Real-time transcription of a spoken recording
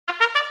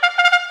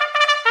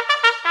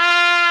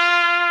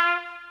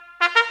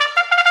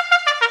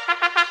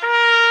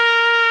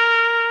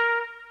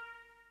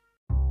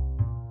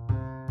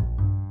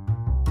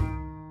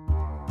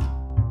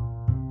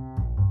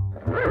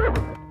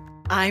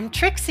I'm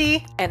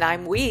Trixie. And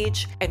I'm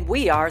Weege, and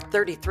we are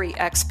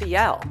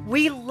 33XPL.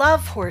 We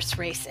love horse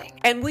racing.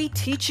 And we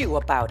teach you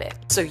about it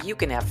so you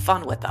can have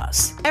fun with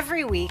us.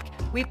 Every week,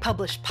 we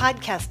publish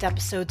podcast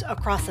episodes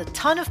across a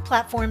ton of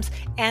platforms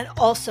and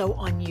also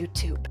on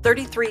YouTube.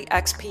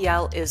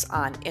 33XPL is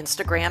on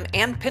Instagram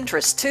and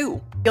Pinterest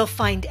too. You'll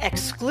find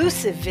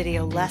exclusive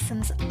video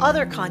lessons,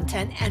 other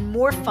content, and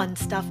more fun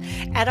stuff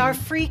at our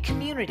free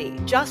community.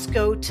 Just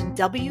go to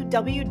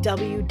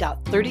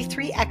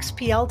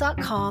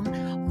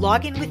www.33xpl.com,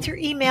 log in with your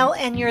email,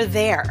 and you're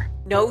there.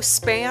 No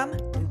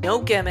spam,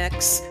 no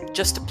gimmicks,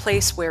 just a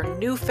place where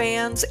new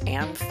fans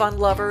and fun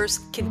lovers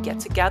can get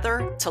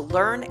together to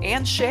learn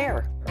and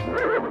share.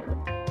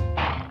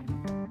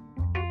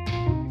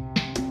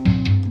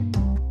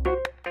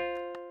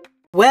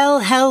 Well,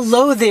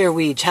 hello there,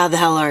 Weege. How the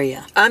hell are you?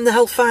 I'm the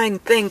hell fine,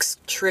 thanks,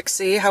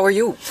 Trixie. How are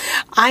you?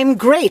 I'm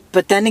great,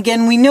 but then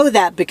again, we know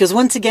that because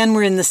once again,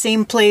 we're in the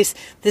same place.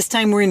 This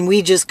time we're in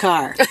Weege's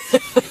car.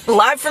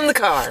 Live from the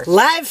car.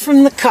 Live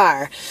from the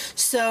car.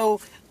 So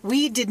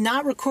we did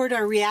not record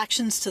our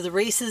reactions to the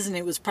races, and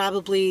it was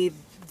probably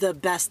the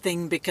best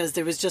thing because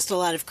there was just a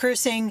lot of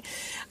cursing.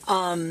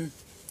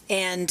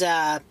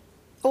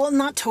 Well,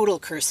 not total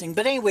cursing,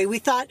 but anyway, we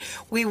thought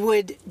we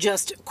would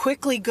just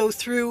quickly go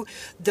through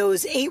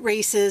those 8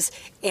 races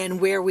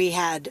and where we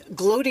had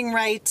gloating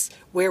rights,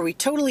 where we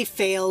totally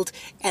failed,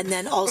 and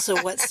then also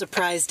what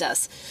surprised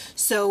us.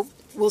 So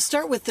we'll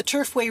start with the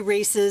Turfway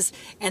races,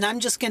 and I'm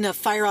just going to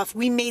fire off.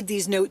 We made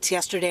these notes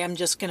yesterday. I'm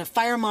just going to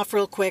fire them off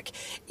real quick,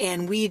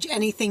 and Weege,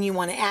 anything you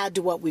want to add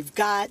to what we've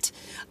got.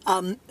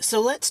 So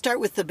let's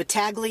start with the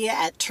Battaglia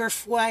at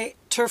Turfway.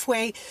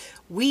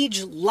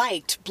 Weege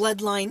liked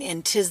Bloodline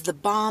and 'Tis the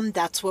Bomb.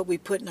 That's what we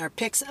put in our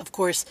picks. Of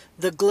course,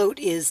 the gloat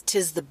is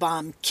 'Tis the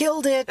Bomb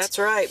killed it. That's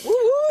right.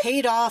 Woo-hoo.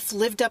 Paid off,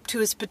 lived up to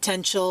his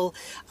potential.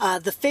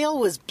 The fail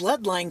was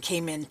Bloodline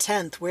came in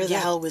 10th. Where the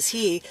hell was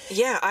he?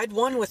 Yeah, I'd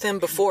won with him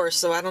before,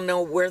 so I don't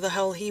know where the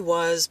hell he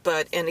was,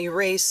 but any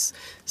race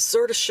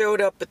sort of showed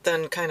up, but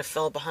then kind of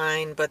fell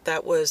behind. But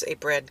that was a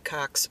Brad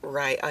Cox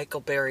Rye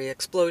Eichelberry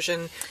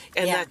explosion,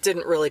 and that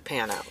didn't really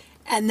pan out.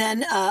 And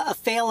then a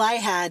fail I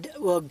had,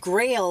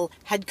 Grail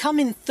had come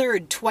in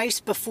 3rd twice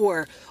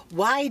before.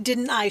 Why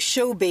didn't I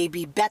show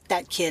baby bet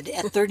that kid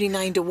at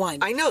 39 to 1?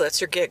 I know,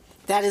 that's your gig.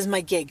 That is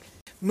my gig.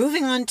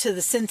 Moving on to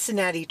the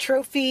Cincinnati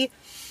Trophy,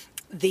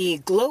 the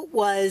gloat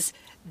was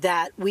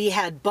that we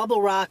had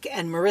Bubble Rock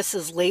and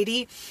Marissa's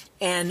Lady,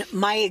 and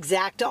my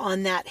exacta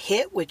on that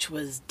hit, which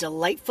was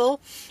delightful.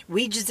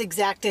 Weege's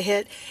exacta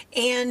hit,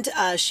 and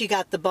she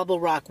got the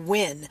Bubble Rock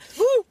win.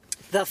 Woo!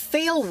 The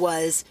fail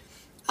was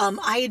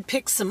I had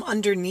picked some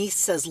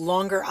underneaths as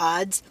longer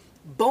odds.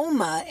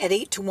 Boma at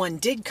 8 to 1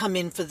 did come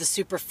in for the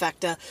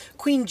superfecta.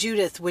 Queen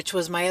Judith, which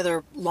was my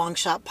other long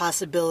shot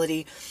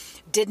possibility,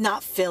 did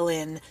not fill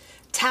in.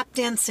 Tap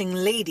Dancing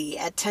Lady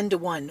at 10 to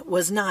 1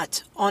 was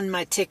not on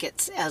my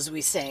tickets, as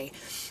we say,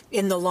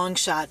 in the long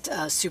shot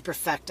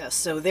superfecta.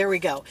 So there we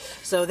go.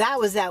 So that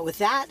was that with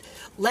that.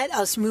 Let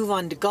us move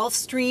on to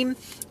Gulfstream.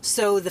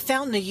 So the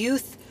Fountain of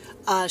Youth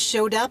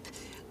showed up.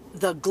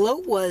 The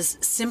gloat was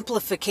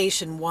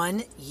Simplification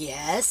 1.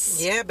 Yes.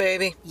 Yeah,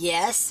 baby.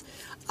 Yes.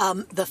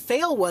 The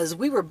fail was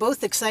we were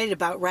both excited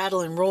about Rattle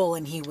and Roll,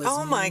 and he was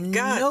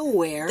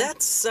nowhere.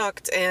 That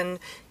sucked. And,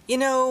 you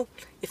know,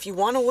 if you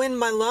want to win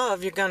my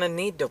love, you're going to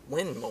need to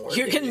win more.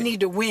 You're going to need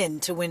to win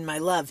my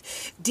love.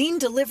 Dean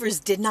Delivers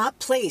did not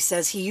place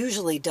as he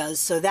usually does,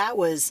 so that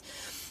was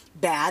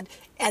bad.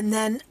 And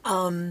then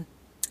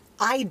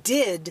I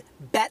did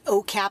bet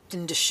O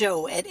Captain to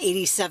show at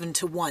 87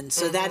 to 1,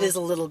 so that is a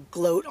little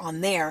gloat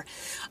on there.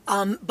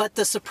 But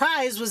the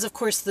surprise was, of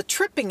course, the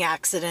tripping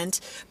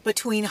accident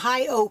between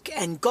High Oak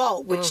and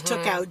Galt, which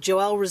took out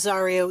Joel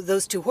Rosario,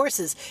 those 2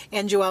 horses,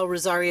 and Joel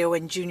Rosario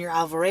and Junior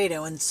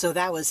Alvarado, and so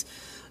that was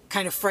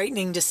kind of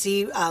frightening to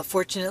see.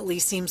 Fortunately,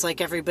 seems like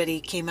everybody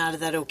came out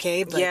of that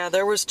okay. But yeah,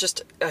 there was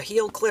just a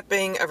heel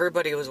clipping.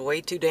 Everybody was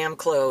way too damn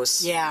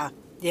close. Yeah.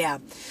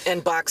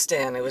 And boxed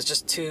in. It was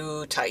just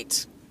too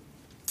tight.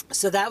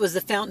 So that was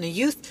the Fountain of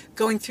Youth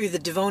going through the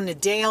Devona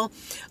Dale.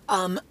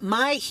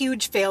 My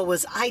huge fail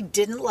was I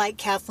didn't like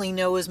Kathleen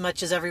O as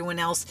much as everyone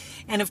else.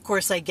 And of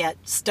course I get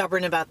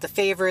stubborn about the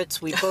favorites.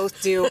 We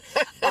both do.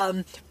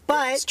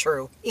 But it's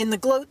true. In the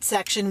gloat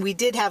section, we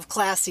did have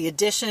Classy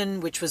Edition,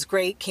 which was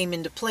great, came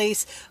into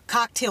place.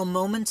 Cocktail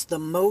Moments, the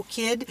Mo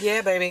Kid.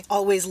 Yeah, baby.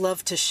 Always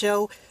love to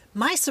show.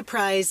 My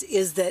surprise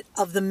is that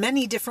of the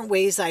many different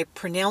ways I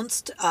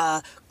pronounced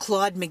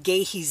Claude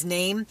McGahee's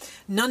name,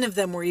 none of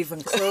them were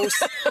even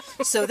close.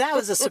 So that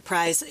was a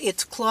surprise.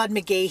 It's Claude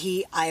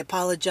McGahee. I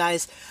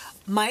apologize.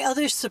 My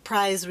other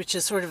surprise, which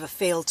is sort of a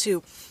fail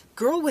too,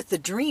 Girl with the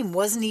Dream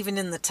wasn't even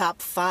in the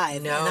top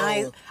 5. No.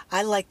 And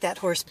I like that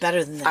horse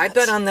better than that. I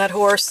bet on that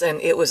horse,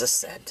 and it was a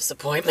sad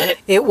disappointment.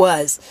 It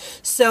was.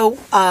 So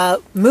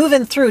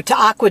moving through to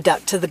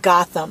Aqueduct, to the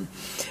Gotham.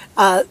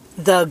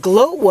 The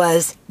gloat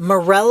was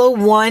Morello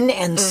won,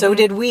 and so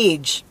did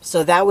Weege.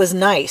 So that was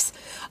nice.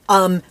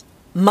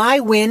 My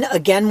win,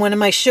 again, one of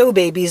my show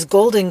babies,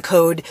 Golden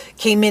Code,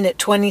 came in at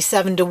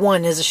 27 to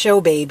 1 as a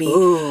show baby.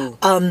 Ooh.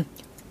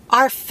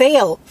 Our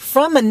fail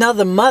from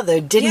another mother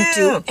didn't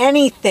do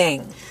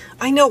anything.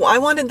 I know. I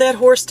wanted that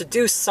horse to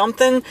do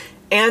something,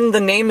 and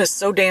the name is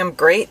so damn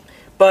great,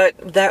 but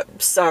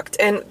that sucked.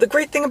 And the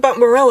great thing about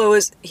Morello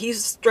is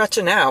he's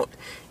stretching out.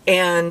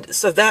 And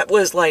so that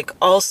was like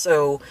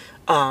also,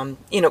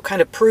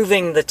 kind of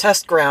proving the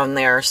test ground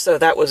there. So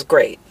that was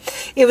great.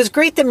 It was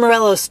great that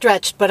Morello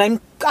stretched, but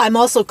I'm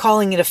also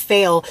calling it a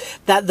fail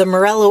that the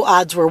Morello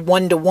odds were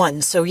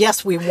 1-1. So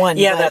yes, we won.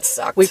 Yeah, but that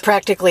sucked. We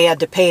practically had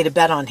to pay to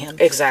bet on him.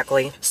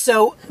 Exactly.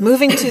 So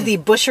moving to the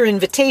Busher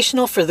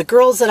Invitational for the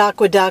girls at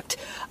Aqueduct,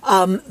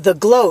 the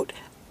Gloat.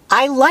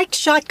 I liked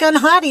Shotgun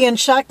Hottie, and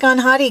Shotgun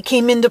Hottie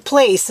came into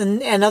place,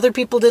 and other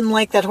people didn't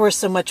like that horse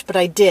so much, but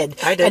I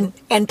did. I did.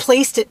 And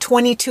placed it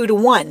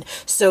 22-1,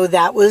 so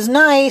that was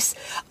nice.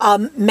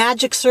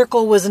 Magic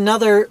Circle was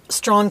another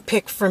strong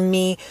pick from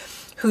me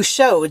who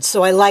showed,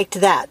 so I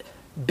liked that.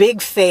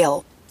 Big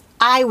fail.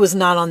 I was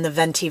not on the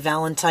Venti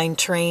Valentine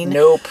train.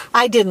 Nope.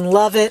 I didn't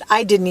love it.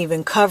 I didn't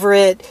even cover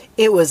it.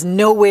 It was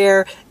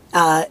nowhere.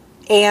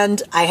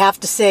 And I have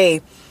to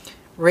say,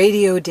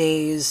 Radio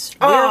Days,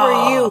 where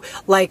were you?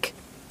 Like,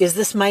 is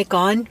this mic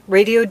on?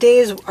 Radio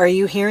Days, are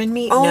you hearing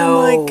me? Oh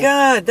no. my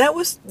God, that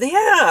was,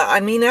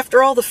 I mean,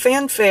 after all the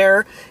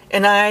fanfare,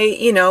 and I,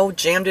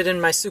 jammed it in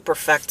my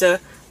superfecta,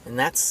 and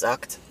that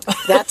sucked.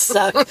 That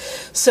sucked.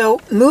 So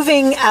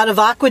moving out of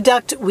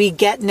Aqueduct, we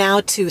get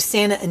now to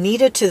Santa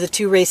Anita, to the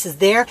 2 races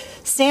there.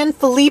 San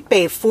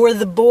Felipe for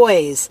the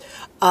boys.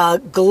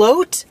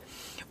 Gloat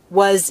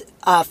was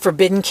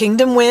Forbidden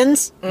Kingdom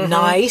wins.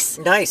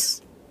 Mm-hmm.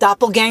 Nice.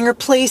 Doppelganger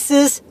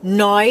places,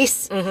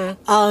 nice.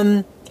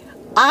 Mm-hmm.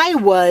 I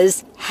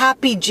was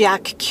Happy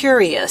Jack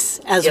Curious,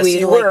 as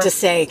we like to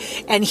say,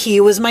 and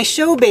he was my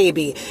show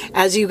baby.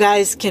 As you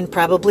guys can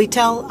probably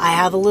tell, I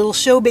have a little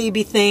show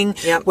baby thing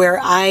where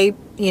I,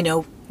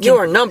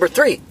 You're number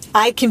 3.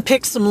 I can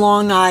pick some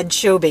long odd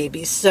show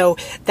babies, so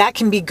that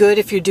can be good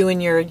if you're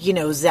doing your,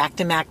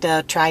 Zacta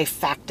Macta,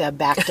 Trifacta,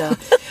 Bacta.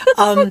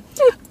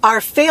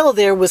 Our fail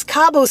there was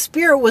Cabo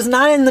Spirit was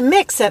not in the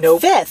mix at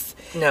 5th.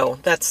 No,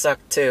 that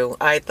sucked too.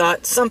 I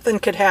thought something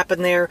could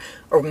happen there,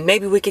 or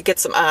maybe we could get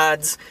some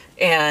odds,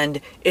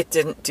 and it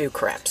didn't do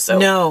crap. So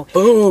no.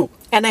 Boo.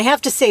 And I have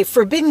to say,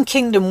 Forbidden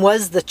Kingdom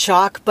was the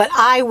chalk, but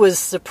I was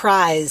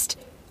surprised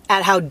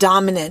at how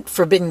dominant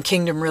Forbidden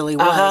Kingdom really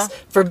was.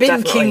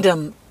 Forbidden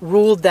Kingdom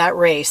ruled that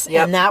race,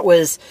 and that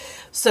was...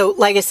 So,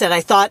 like I said,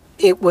 I thought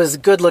it was a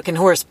good-looking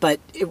horse, but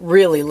it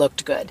really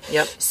looked good.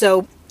 Yep.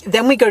 So...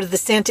 Then we go to the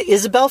Santa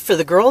Isabel for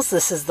the girls.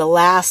 This is the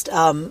last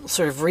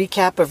sort of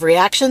recap of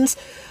reactions.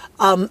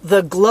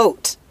 The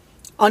Gloat.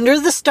 Under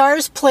the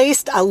Stars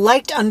placed. I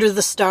liked Under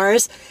the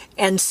Stars.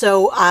 And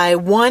so I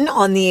won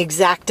on the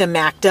Exacta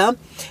Macta.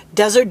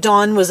 Desert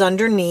Dawn was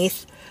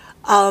underneath.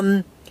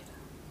 The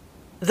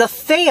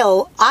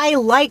fail, I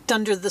liked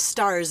Under the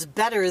Stars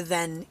better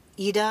than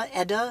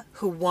Edda,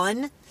 who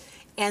won.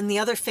 And the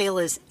other fail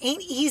is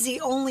Ain't Easy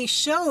only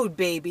showed,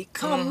 baby.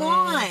 Come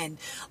on.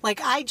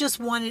 Like, I just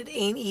wanted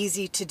Ain't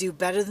Easy to do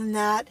better than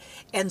that.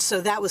 And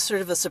so that was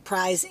sort of a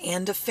surprise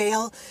and a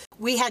fail.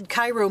 We had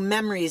Cairo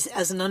Memories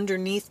as an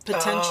underneath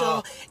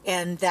potential,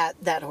 and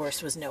that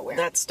horse was nowhere.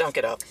 That stunk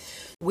it up.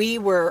 We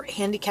were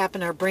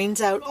handicapping our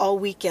brains out all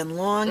weekend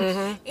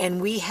long,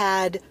 and we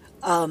had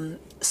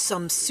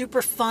some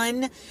super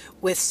fun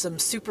with some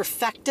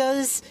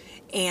superfectas,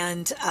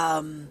 and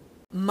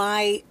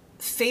my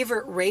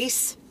favorite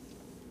race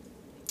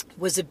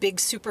was a big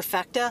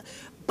superfecta,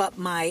 but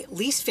my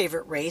least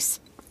favorite race,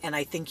 and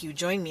I think you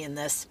join me in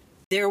this,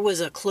 there was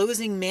a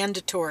closing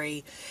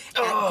mandatory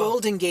at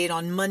Golden Gate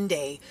on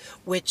Monday,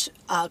 which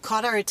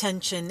caught our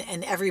attention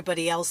and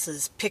everybody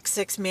else's. Pick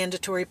 6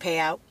 mandatory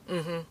payout.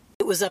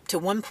 It was up to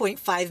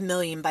 $1.5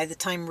 million by the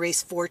time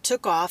race 4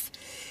 took off,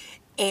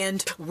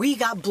 and we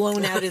got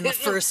blown out in the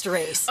first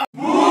race.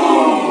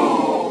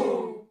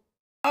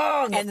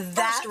 And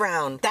that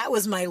round. That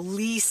was my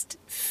least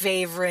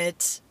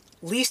favorite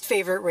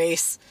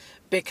race,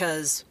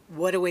 because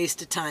what a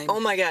waste of time.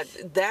 Oh my God,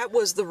 that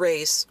was the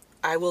race,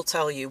 I will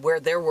tell you, where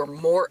there were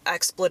more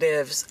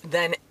expletives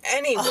than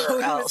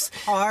anywhere else.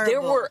 Horrible.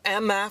 There were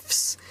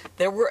MFs,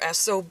 there were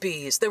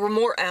SOBs, there were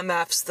more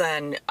MFs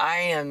than I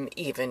am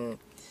even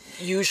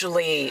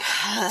usually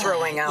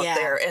throwing out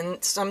there.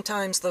 And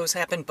sometimes those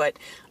happen, but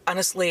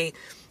honestly,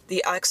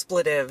 the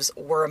expletives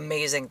were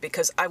amazing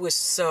because I was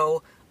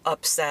so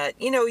upset.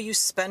 You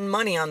spend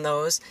money on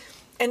those,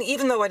 and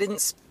even though I didn't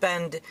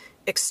spend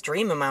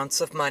extreme amounts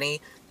of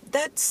money,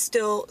 that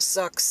still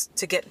sucks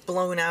to get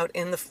blown out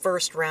in the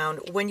first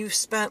round when you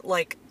spent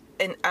like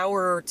an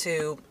hour or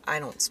two. I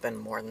don't spend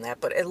more than that,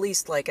 but at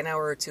least like an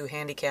hour or two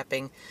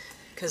handicapping,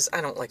 because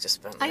I don't like to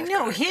spend that. I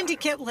know,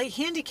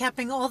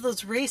 handicapping all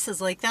those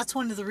races, like that's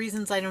one of the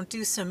reasons I don't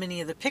do so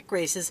many of the pick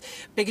races,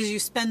 because you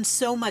spend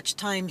so much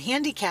time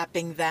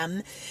handicapping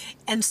them.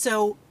 And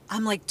so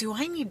I'm like, do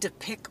I need to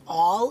pick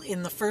all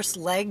in the first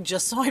leg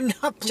just so I'm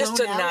not blown out? Just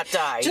to not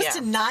die. Just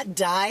to not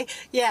die.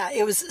 Yeah,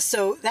 it was,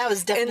 so that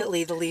was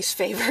definitely the least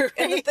favorite.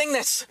 And the thing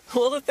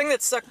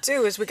that sucked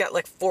too is we got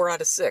like 4 out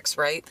of 6,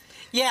 right?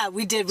 Yeah,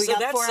 we did. We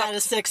got 4 out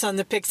of 6 on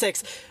the pick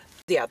 6.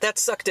 Yeah, that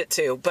sucked it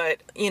too.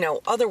 But,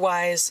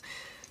 otherwise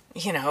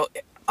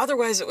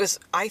it was,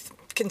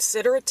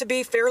 consider it to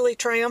be fairly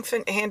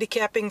triumphant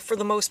handicapping for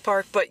the most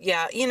part. But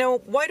yeah,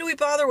 why do we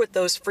bother with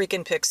those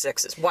freaking pick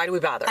sixes? Why do we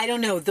bother? I don't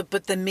know,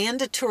 but the lure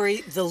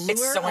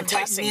so of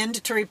that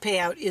mandatory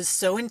payout is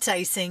so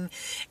enticing,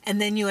 and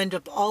then you end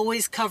up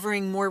always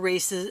covering more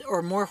races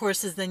or more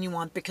horses than you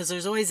want, because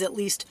there's always at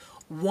least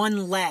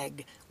one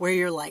leg where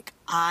you're like,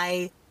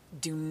 I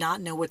do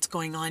not know what's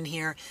going on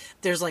here.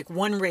 There's like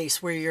one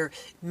race where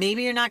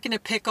maybe you're not going to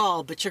pick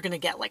all, but you're going to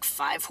get like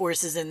 5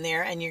 horses in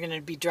there, and you're going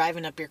to be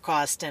driving up your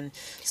cost. And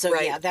so,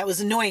 Right. yeah, that was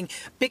annoying,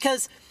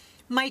 because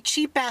my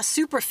cheap ass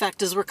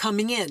superfectas were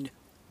coming in.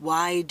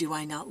 Why do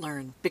I not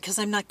learn? Because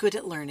I'm not good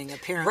at learning,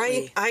 apparently.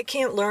 Right, I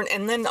can't learn.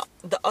 And then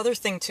the other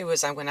thing too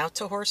is I went out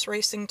to horse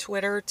racing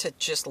Twitter to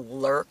just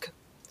lurk,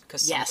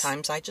 because Yes.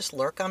 sometimes I just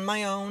lurk on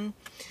my own,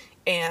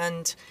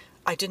 and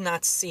I did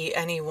not see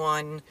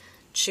anyone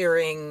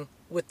cheering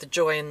with the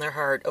joy in their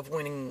heart of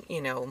winning,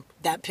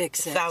 That pick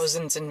six.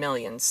 thousands and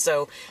millions.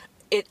 So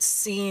it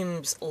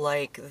seems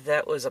like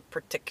that was a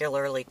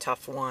particularly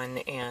tough one,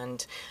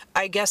 and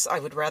I guess I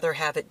would rather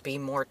have it be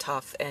more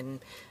tough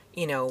and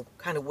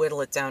kind of whittle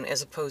it down,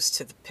 as opposed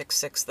to the pick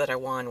six that I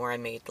won, where I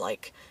made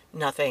like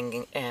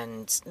nothing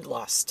and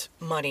lost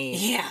money.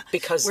 Yeah,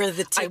 because where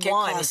the I ticket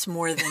won. costs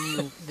more than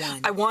you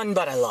won. I won,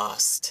 but I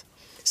lost.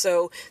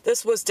 So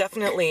this was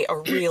definitely a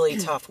really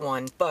tough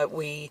one, but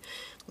we,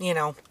 I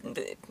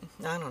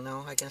don't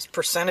know, I guess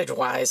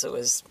percentage-wise it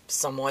was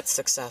somewhat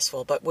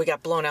successful, but we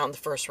got blown out in the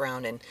first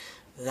round, and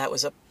that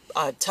was a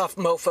tough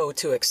mofo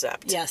to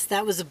accept. Yes,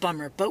 that was a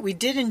bummer, but we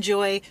did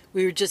enjoy.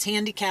 We were just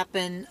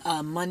handicapping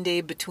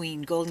Monday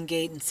between Golden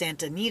Gate and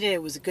Santa Anita.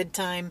 It was a good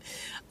time.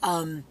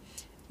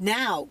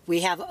 Now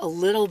we have a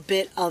little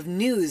bit of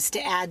news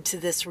to add to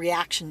this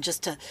reaction,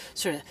 just to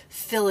sort of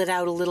fill it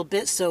out a little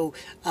bit. So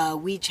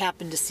we each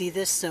happened to see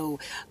this, so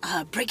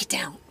break it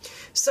down.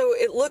 So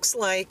it looks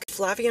like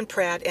Flavien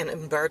Prat and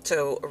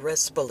Umberto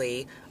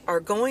Rispoli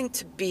are going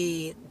to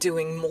be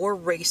doing more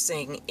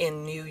racing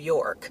in New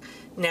York.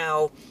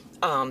 Now,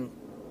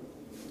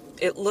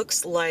 it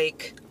looks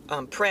like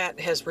Prat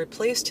has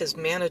replaced his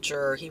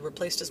manager. He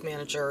replaced his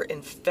manager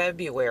in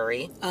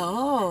February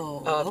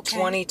of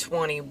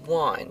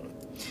 2021.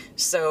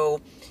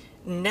 So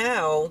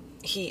now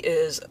he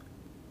is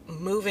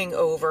moving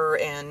over,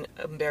 and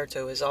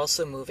Umberto is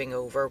also moving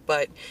over.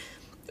 But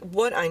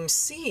what I'm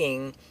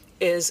seeing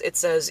is, it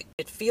says,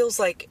 it feels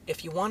like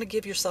if you want to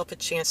give yourself a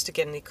chance to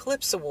get an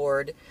Eclipse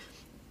Award,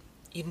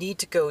 you need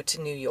to go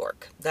to New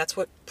York. That's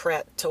what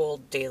Prat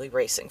told Daily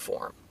Racing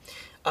Form.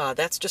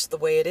 That's just the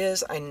way it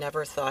is. I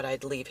never thought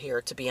I'd leave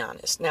here, to be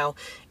honest. Now,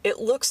 it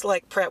looks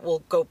like Prat will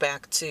go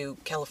back to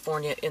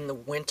California in the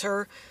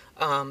winter,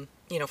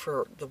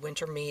 for the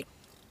winter meet,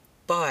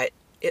 but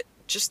it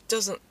just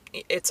doesn't,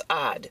 it's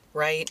odd,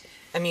 right?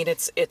 I mean,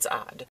 it's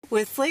odd.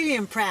 With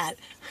Flavien Prat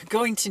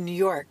going to New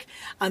York,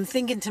 I'm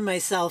thinking to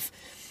myself,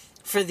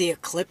 for the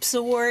Eclipse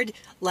Award,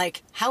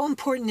 like, how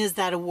important is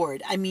that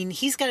award? I mean,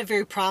 he's got a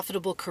very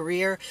profitable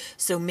career,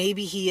 so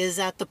maybe he is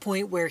at the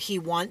point where he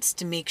wants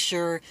to make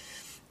sure,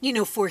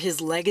 for his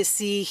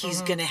legacy,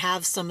 he's going to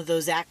have some of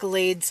those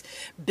accolades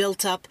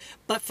built up.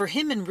 But for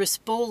him and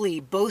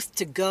Rispoli both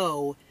to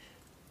go,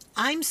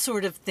 I'm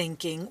sort of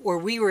thinking, or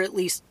we were at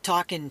least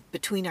talking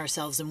between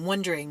ourselves and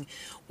wondering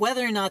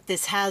whether or not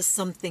this has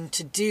something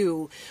to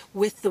do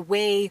with the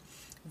way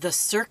the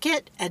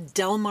circuit at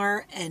Del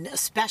Mar and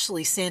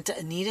especially Santa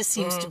Anita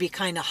seems to be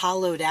kind of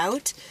hollowed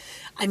out.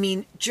 I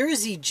mean,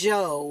 Jersey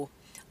Joe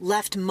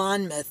left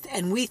Monmouth,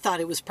 and we thought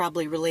it was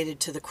probably related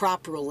to the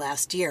crop rule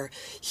last year.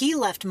 He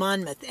left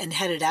Monmouth and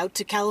headed out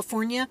to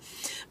California,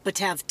 but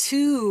to have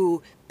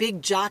 2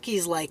 big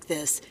jockeys like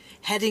this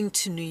heading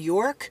to New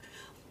York,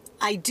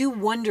 I do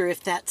wonder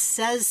if that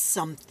says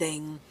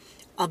something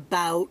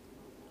about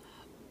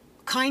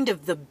kind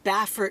of the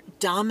Baffert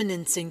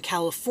dominance in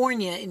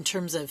California in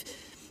terms of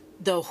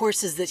the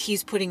horses that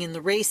he's putting in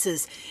the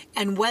races,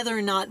 and whether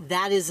or not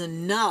that is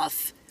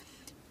enough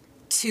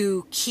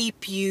to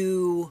keep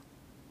you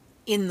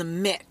in the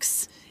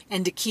mix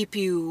and to keep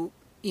you,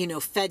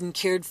 fed and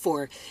cared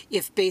for,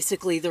 if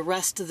basically the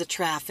rest of the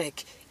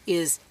traffic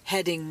is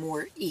heading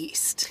more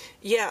east.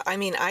 Yeah, I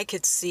mean, I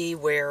could see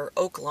where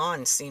Oak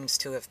Lawn seems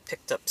to have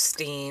picked up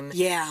steam.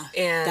 Yeah,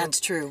 and that's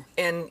true.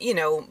 And,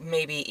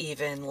 maybe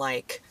even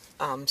like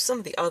some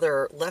of the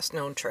other less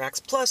known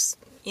tracks. Plus,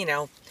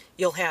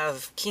 you'll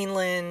have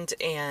Keeneland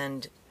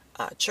and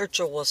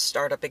Churchill will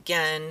start up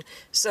again.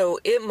 So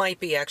it might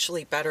be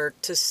actually better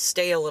to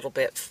stay a little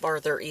bit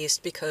farther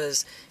east,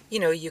 because,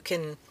 you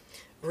can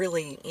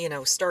really,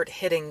 start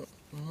hitting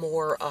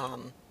more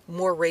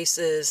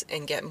races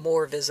and get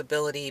more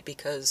visibility,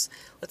 because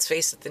let's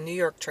face it, the New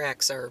York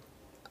tracks are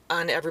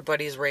on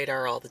everybody's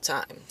radar all the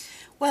time.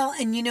 Well,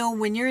 and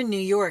when you're in New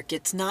York,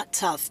 it's not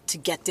tough to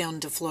get down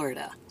to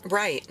Florida.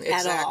 Right, At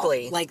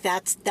exactly. all. Like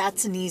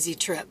that's an easy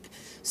trip.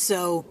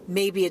 So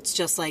maybe it's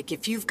just like,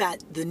 if you've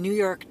got the New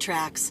York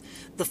tracks,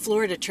 the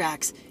Florida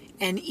tracks,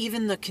 and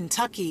even the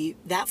Kentucky,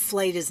 that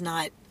flight is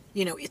not,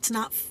 it's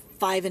not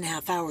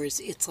 5.5 hours.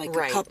 It's like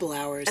Right. a couple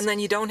hours. And then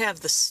you don't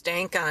have the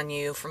stank on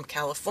you from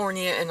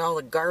California and all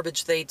the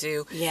garbage they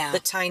do. Yeah. The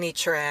tiny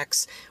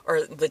tracks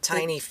or the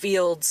tiny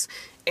fields.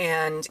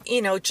 And,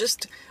 you know,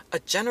 just a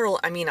general,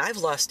 I mean, I've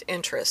lost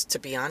interest, to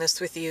be honest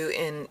with you,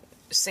 in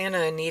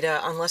Santa Anita,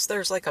 unless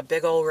there's like a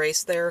big old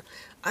race there.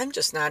 I'm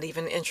just not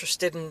even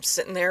interested in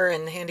sitting there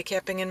and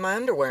handicapping in my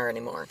underwear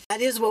anymore.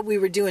 That is what we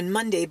were doing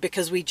Monday,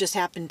 because we just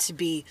happened to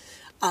be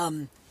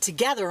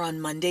together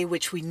on Monday,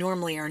 which we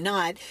normally are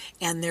not,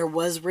 and there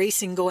was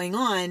racing going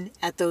on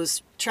at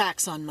those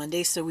tracks on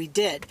Monday, so we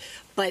did.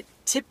 But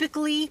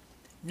typically,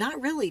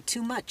 not really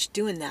too much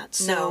doing that.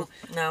 So,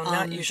 No,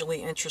 not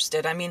usually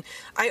interested. I mean,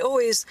 I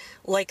always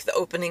like the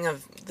opening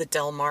of the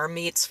Del Mar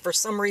meets. For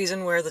some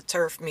reason, where the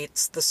turf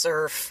meets the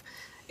surf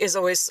is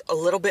always a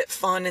little bit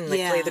fun, and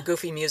they play Yeah. the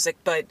goofy music.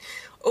 But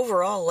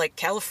overall, like,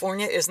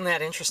 California isn't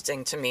that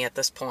interesting to me at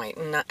this point.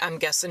 And I'm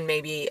guessing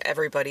maybe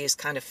everybody's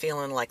kind of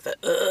feeling like the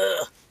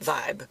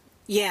vibe.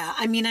 yeah,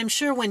 I mean, I'm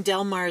sure when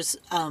Del Mar's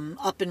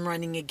up and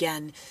running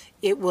again,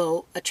 it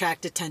will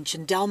attract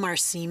attention. Del Mar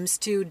seems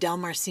to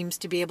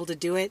be able to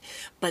do it,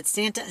 but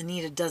Santa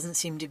Anita doesn't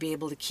seem to be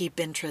able to keep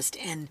interest.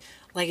 And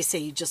like I say,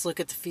 you just look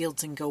at the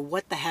fields and go,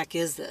 what the heck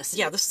is this?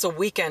 Yeah, this is a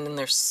weekend, and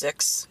there's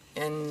 6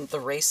 in the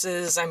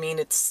races. I mean,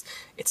 it's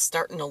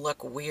starting to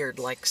look weird,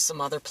 like some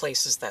other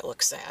places that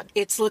look sad.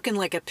 It's looking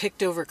like a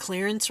picked over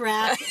clearance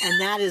rack, and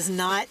that is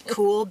not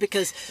cool,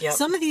 because Yep.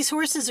 some of these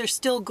horses are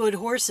still good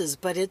horses,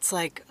 but it's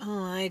like,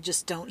 oh, I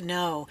just don't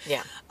know.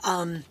 Yeah.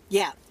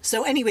 Yeah.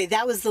 So anyway,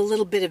 that was the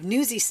little bit of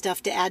newsy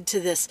stuff to add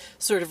to this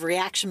sort of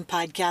reaction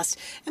podcast.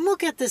 And we'll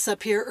get this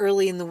up here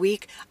early in the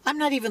week. I'm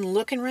not even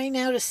looking right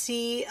now to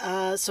see,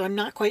 so I'm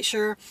not quite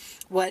sure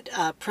what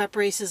prep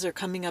races are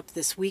coming up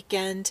this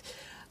weekend.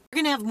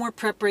 We're going to have more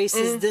prep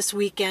races this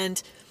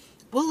weekend.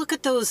 We'll look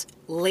at those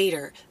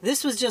later.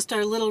 This was just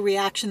our little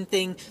reaction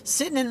thing,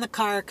 sitting in the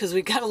car because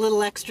we got a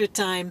little extra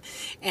time,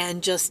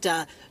 and just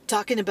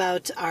talking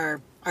about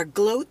our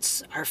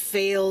gloats, our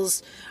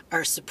fails,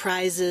 our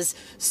surprises.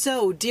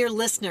 So, dear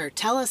listener,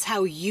 tell us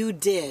how you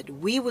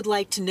did. We would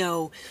like to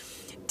know,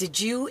 did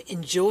you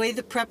enjoy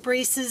the prep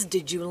races?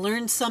 Did you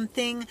learn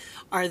something?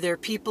 Are there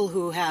people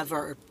who have,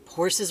 or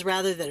horses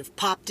rather, that have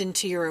popped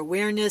into your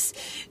awareness?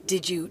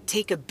 Did you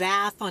take a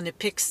bath on a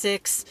pick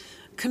 6?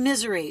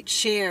 Commiserate,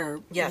 share,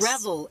 Yes.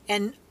 revel,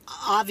 and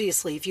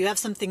obviously, if you have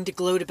something to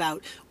gloat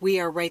about, we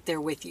are right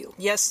there with you.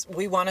 Yes,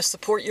 we want to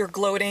support your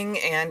gloating,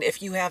 and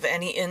if you have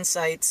any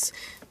insights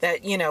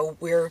that, you know,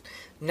 we're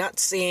not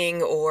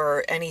seeing,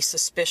 or any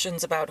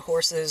suspicions about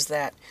horses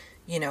that,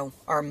 you know,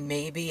 are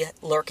maybe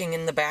lurking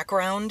in the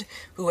background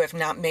who have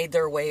not made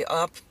their way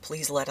up,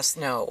 please let us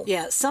know.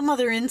 Yeah, some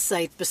other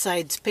insight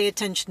besides pay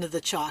attention to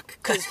the chalk,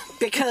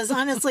 because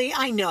honestly,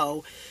 I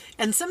know,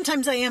 and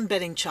sometimes I am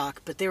betting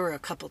chalk, but there were a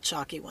couple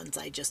chalky ones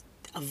I just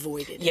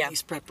avoided in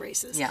these prep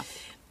races. Yeah.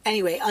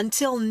 Anyway,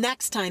 until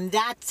next time,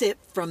 that's it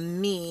from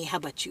me. How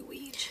about you,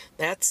 Weege?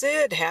 That's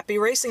it. Happy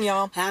racing,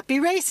 y'all. Happy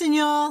racing,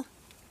 y'all!